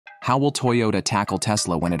How will Toyota tackle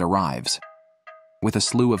Tesla when it arrives? With a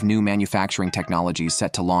slew of new manufacturing technologies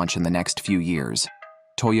set to launch in the next few years,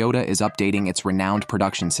 Toyota is updating its renowned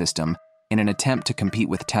production system in an attempt to compete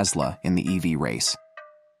with Tesla in the EV race.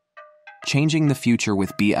 Changing the future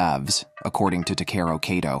with BEVs, according to Takero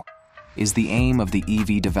Kato, is the aim of the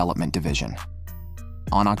EV development division.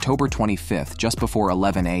 On October 25th, just before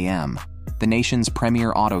 11 a.m., the nation's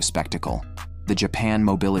premier auto spectacle, the Japan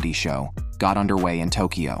Mobility Show, got underway in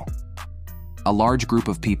Tokyo. A large group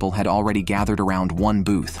of people had already gathered around one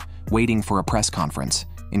booth, waiting for a press conference,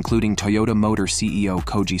 including Toyota Motor CEO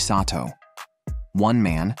Koji Sato. One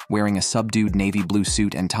man, wearing a subdued navy blue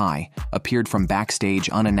suit and tie, appeared from backstage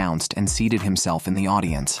unannounced and seated himself in the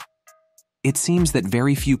audience. It seems that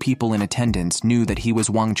very few people in attendance knew that he was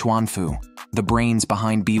Wang Chuanfu, the brains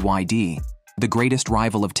behind BYD, the greatest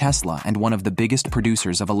rival of Tesla and one of the biggest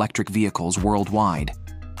producers of electric vehicles worldwide.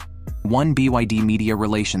 One BYD media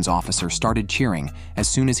relations officer started cheering as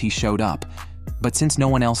soon as he showed up, but since no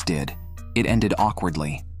one else did, it ended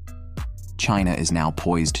awkwardly. China is now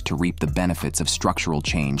poised to reap the benefits of structural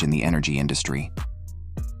change in the energy industry.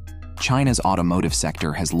 China's automotive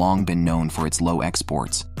sector has long been known for its low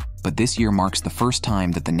exports, but this year marks the first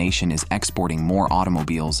time that the nation is exporting more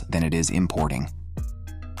automobiles than it is importing.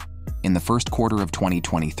 In the first quarter of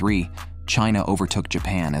 2023, China overtook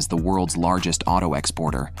Japan as the world's largest auto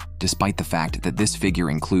exporter, despite the fact that this figure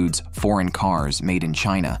includes foreign cars made in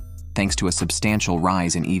China, thanks to a substantial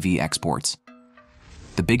rise in EV exports.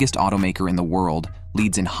 The biggest automaker in the world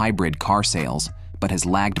leads in hybrid car sales, but has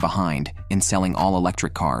lagged behind in selling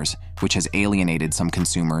all-electric cars, which has alienated some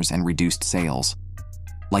consumers and reduced sales.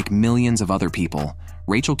 Like millions of other people,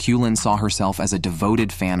 Rachel Kulin saw herself as a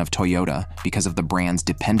devoted fan of Toyota because of the brand's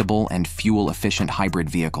dependable and fuel-efficient hybrid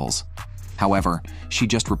vehicles. However, she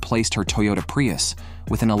just replaced her Toyota Prius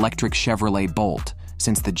with an electric Chevrolet Bolt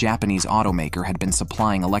since the Japanese automaker had been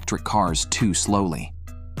supplying electric cars too slowly.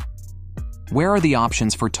 Where are the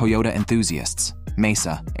options for Toyota enthusiasts?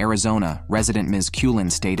 Mesa, Arizona resident Ms. Kulin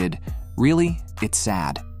stated, "Really, it's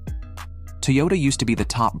sad. Toyota used to be the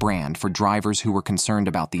top brand for drivers who were concerned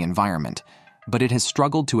about the environment, but it has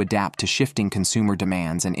struggled to adapt to shifting consumer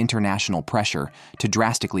demands and international pressure to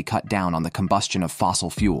drastically cut down on the combustion of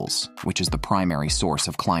fossil fuels, which is the primary source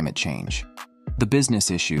of climate change. The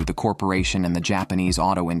business issue the corporation and the Japanese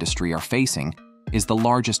auto industry are facing is the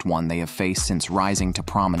largest one they have faced since rising to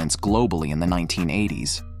prominence globally in the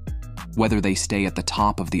 1980s. Whether they stay at the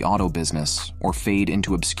top of the auto business or fade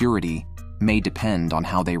into obscurity may depend on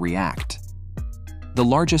how they react." The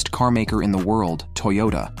largest carmaker in the world,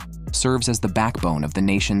 Toyota, serves as the backbone of the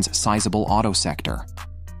nation's sizable auto sector.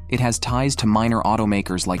 It has ties to minor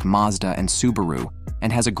automakers like Mazda and Subaru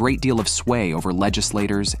and has a great deal of sway over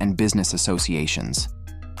legislators and business associations.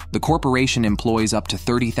 The corporation employs up to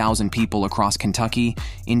 30,000 people across Kentucky,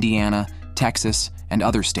 Indiana, Texas, and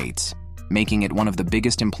other states, making it one of the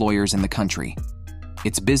biggest employers in the country.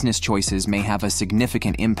 Its business choices may have a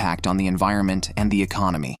significant impact on the environment and the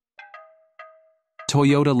economy.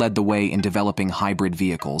 Toyota led the way in developing hybrid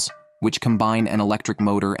vehicles, which combine an electric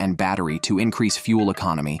motor and battery to increase fuel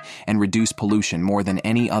economy and reduce pollution more than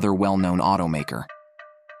any other well-known automaker.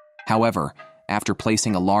 However, after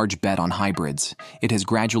placing a large bet on hybrids, it has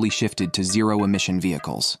gradually shifted to zero-emission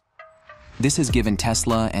vehicles. This has given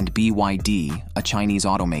Tesla and BYD, a Chinese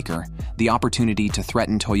automaker, the opportunity to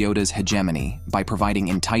threaten Toyota's hegemony by providing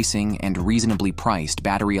enticing and reasonably priced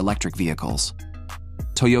battery electric vehicles.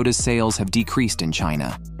 Toyota's sales have decreased in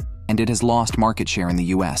China, and it has lost market share in the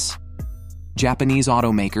US. Japanese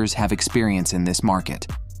automakers have experience in this market.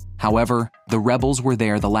 However, the rebels were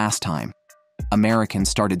there the last time. Americans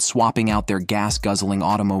started swapping out their gas-guzzling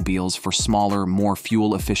automobiles for smaller, more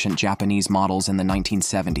fuel-efficient Japanese models in the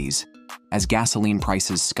 1970s, as gasoline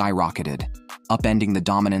prices skyrocketed, upending the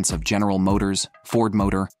dominance of General Motors, Ford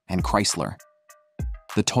Motor, and Chrysler.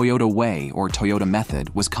 The Toyota Way, or Toyota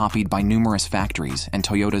Method, was copied by numerous factories, and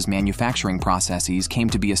Toyota's manufacturing processes came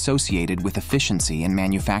to be associated with efficiency in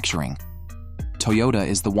manufacturing. Toyota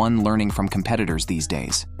is the one learning from competitors these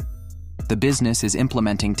days. The business is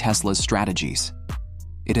implementing Tesla's strategies.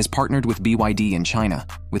 It has partnered with BYD in China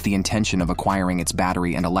with the intention of acquiring its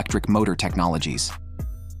battery and electric motor technologies.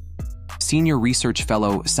 Senior research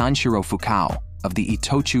fellow Sanshiro Fukao of the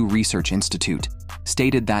Itochu Research Institute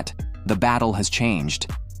stated that the battle has changed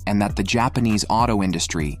and that the Japanese auto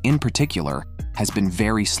industry, in particular, has been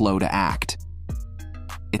very slow to act.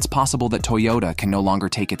 It's possible that Toyota can no longer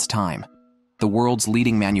take its time. The world's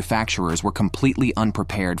leading manufacturers were completely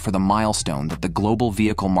unprepared for the milestone that the global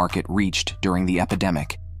vehicle market reached during the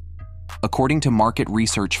epidemic. According to market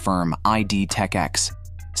research firm ID TechX,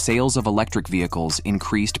 sales of electric vehicles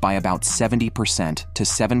increased by about 70% to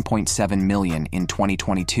 7.7 million in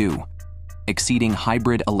 2022, exceeding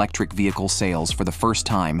hybrid electric vehicle sales for the first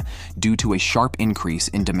time due to a sharp increase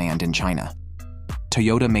in demand in China.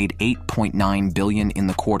 Toyota made $8.9 billion in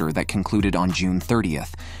the quarter that concluded on June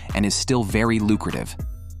 30th and is still very lucrative.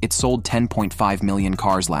 It sold 10.5 million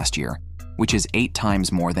cars last year, which is 8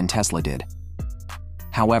 times more than Tesla did.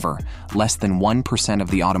 However, less than 1% of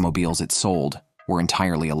the automobiles it sold were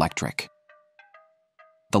entirely electric.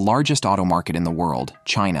 The largest auto market in the world,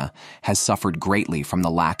 China, has suffered greatly from the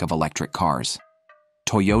lack of electric cars.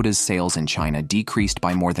 Toyota's sales in China decreased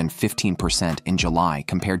by more than 15% in July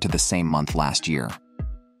compared to the same month last year.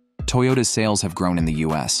 Toyota's sales have grown in the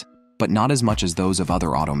US, but not as much as those of other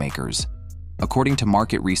automakers. According to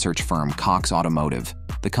market research firm Cox Automotive,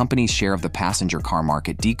 the company's share of the passenger car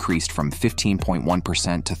market decreased from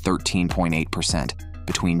 15.1% to 13.8%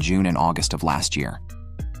 between June and August of last year.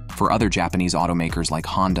 For other Japanese automakers like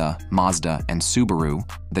Honda, Mazda, and Subaru,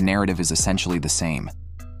 the narrative is essentially the same.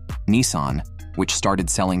 Nissan, which started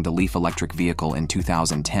selling the Leaf electric vehicle in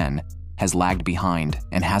 2010, has lagged behind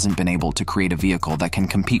and hasn't been able to create a vehicle that can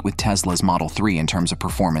compete with Tesla's Model 3 in terms of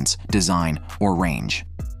performance, design, or range.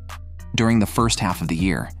 During the first half of the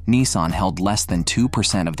year, Nissan held less than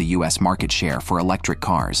 2% of the US market share for electric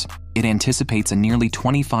cars. It anticipates a nearly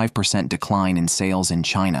 25% decline in sales in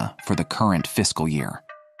China for the current fiscal year.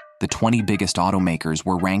 The 20 biggest automakers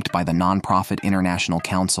were ranked by the nonprofit International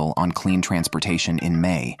Council on Clean Transportation in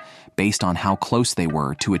May, based on how close they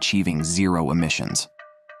were to achieving zero emissions.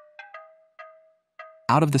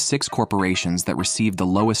 Out of the 6 corporations that received the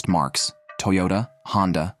lowest marks, Toyota,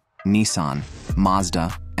 Honda, Nissan,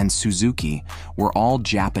 Mazda, and Suzuki were all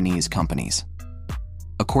Japanese companies.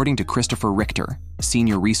 According to Christopher Richter,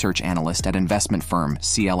 senior research analyst at investment firm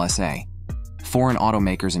CLSA, foreign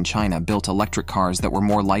automakers in China built electric cars that were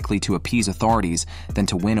more likely to appease authorities than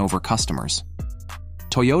to win over customers.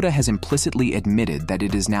 Toyota has implicitly admitted that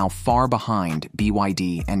it is now far behind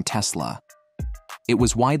BYD and Tesla. It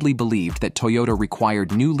was widely believed that Toyota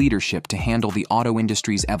required new leadership to handle the auto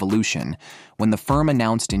industry's evolution when the firm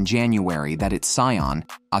announced in January that its scion,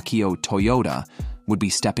 Akio Toyoda, would be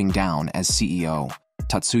stepping down as CEO.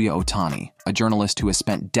 Tatsuya Otani, a journalist who has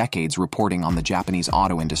spent decades reporting on the Japanese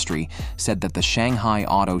auto industry, said that the Shanghai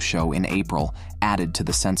Auto Show in April added to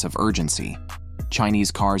the sense of urgency.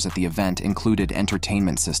 Chinese cars at the event included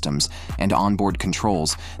entertainment systems and onboard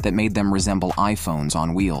controls that made them resemble iPhones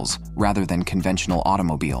on wheels rather than conventional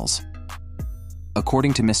automobiles.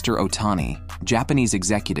 According to Mr. Otani, Japanese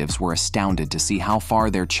executives were astounded to see how far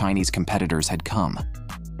their Chinese competitors had come.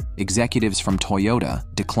 Executives from Toyota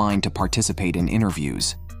declined to participate in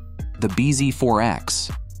interviews. The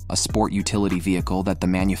BZ4X, a sport utility vehicle that the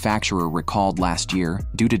manufacturer recalled last year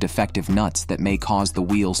due to defective nuts that may cause the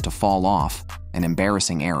wheels to fall off, an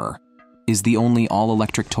embarrassing error, is the only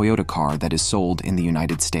all-electric Toyota car that is sold in the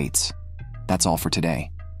United States. That's all for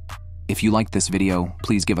today. If you liked this video,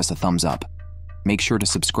 please give us a thumbs up. Make sure to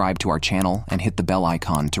subscribe to our channel and hit the bell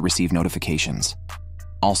icon to receive notifications.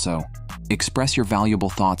 Also, express your valuable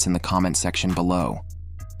thoughts in the comment section below.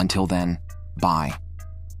 Until then, bye.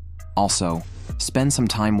 Also, spend some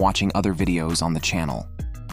time watching other videos on the channel.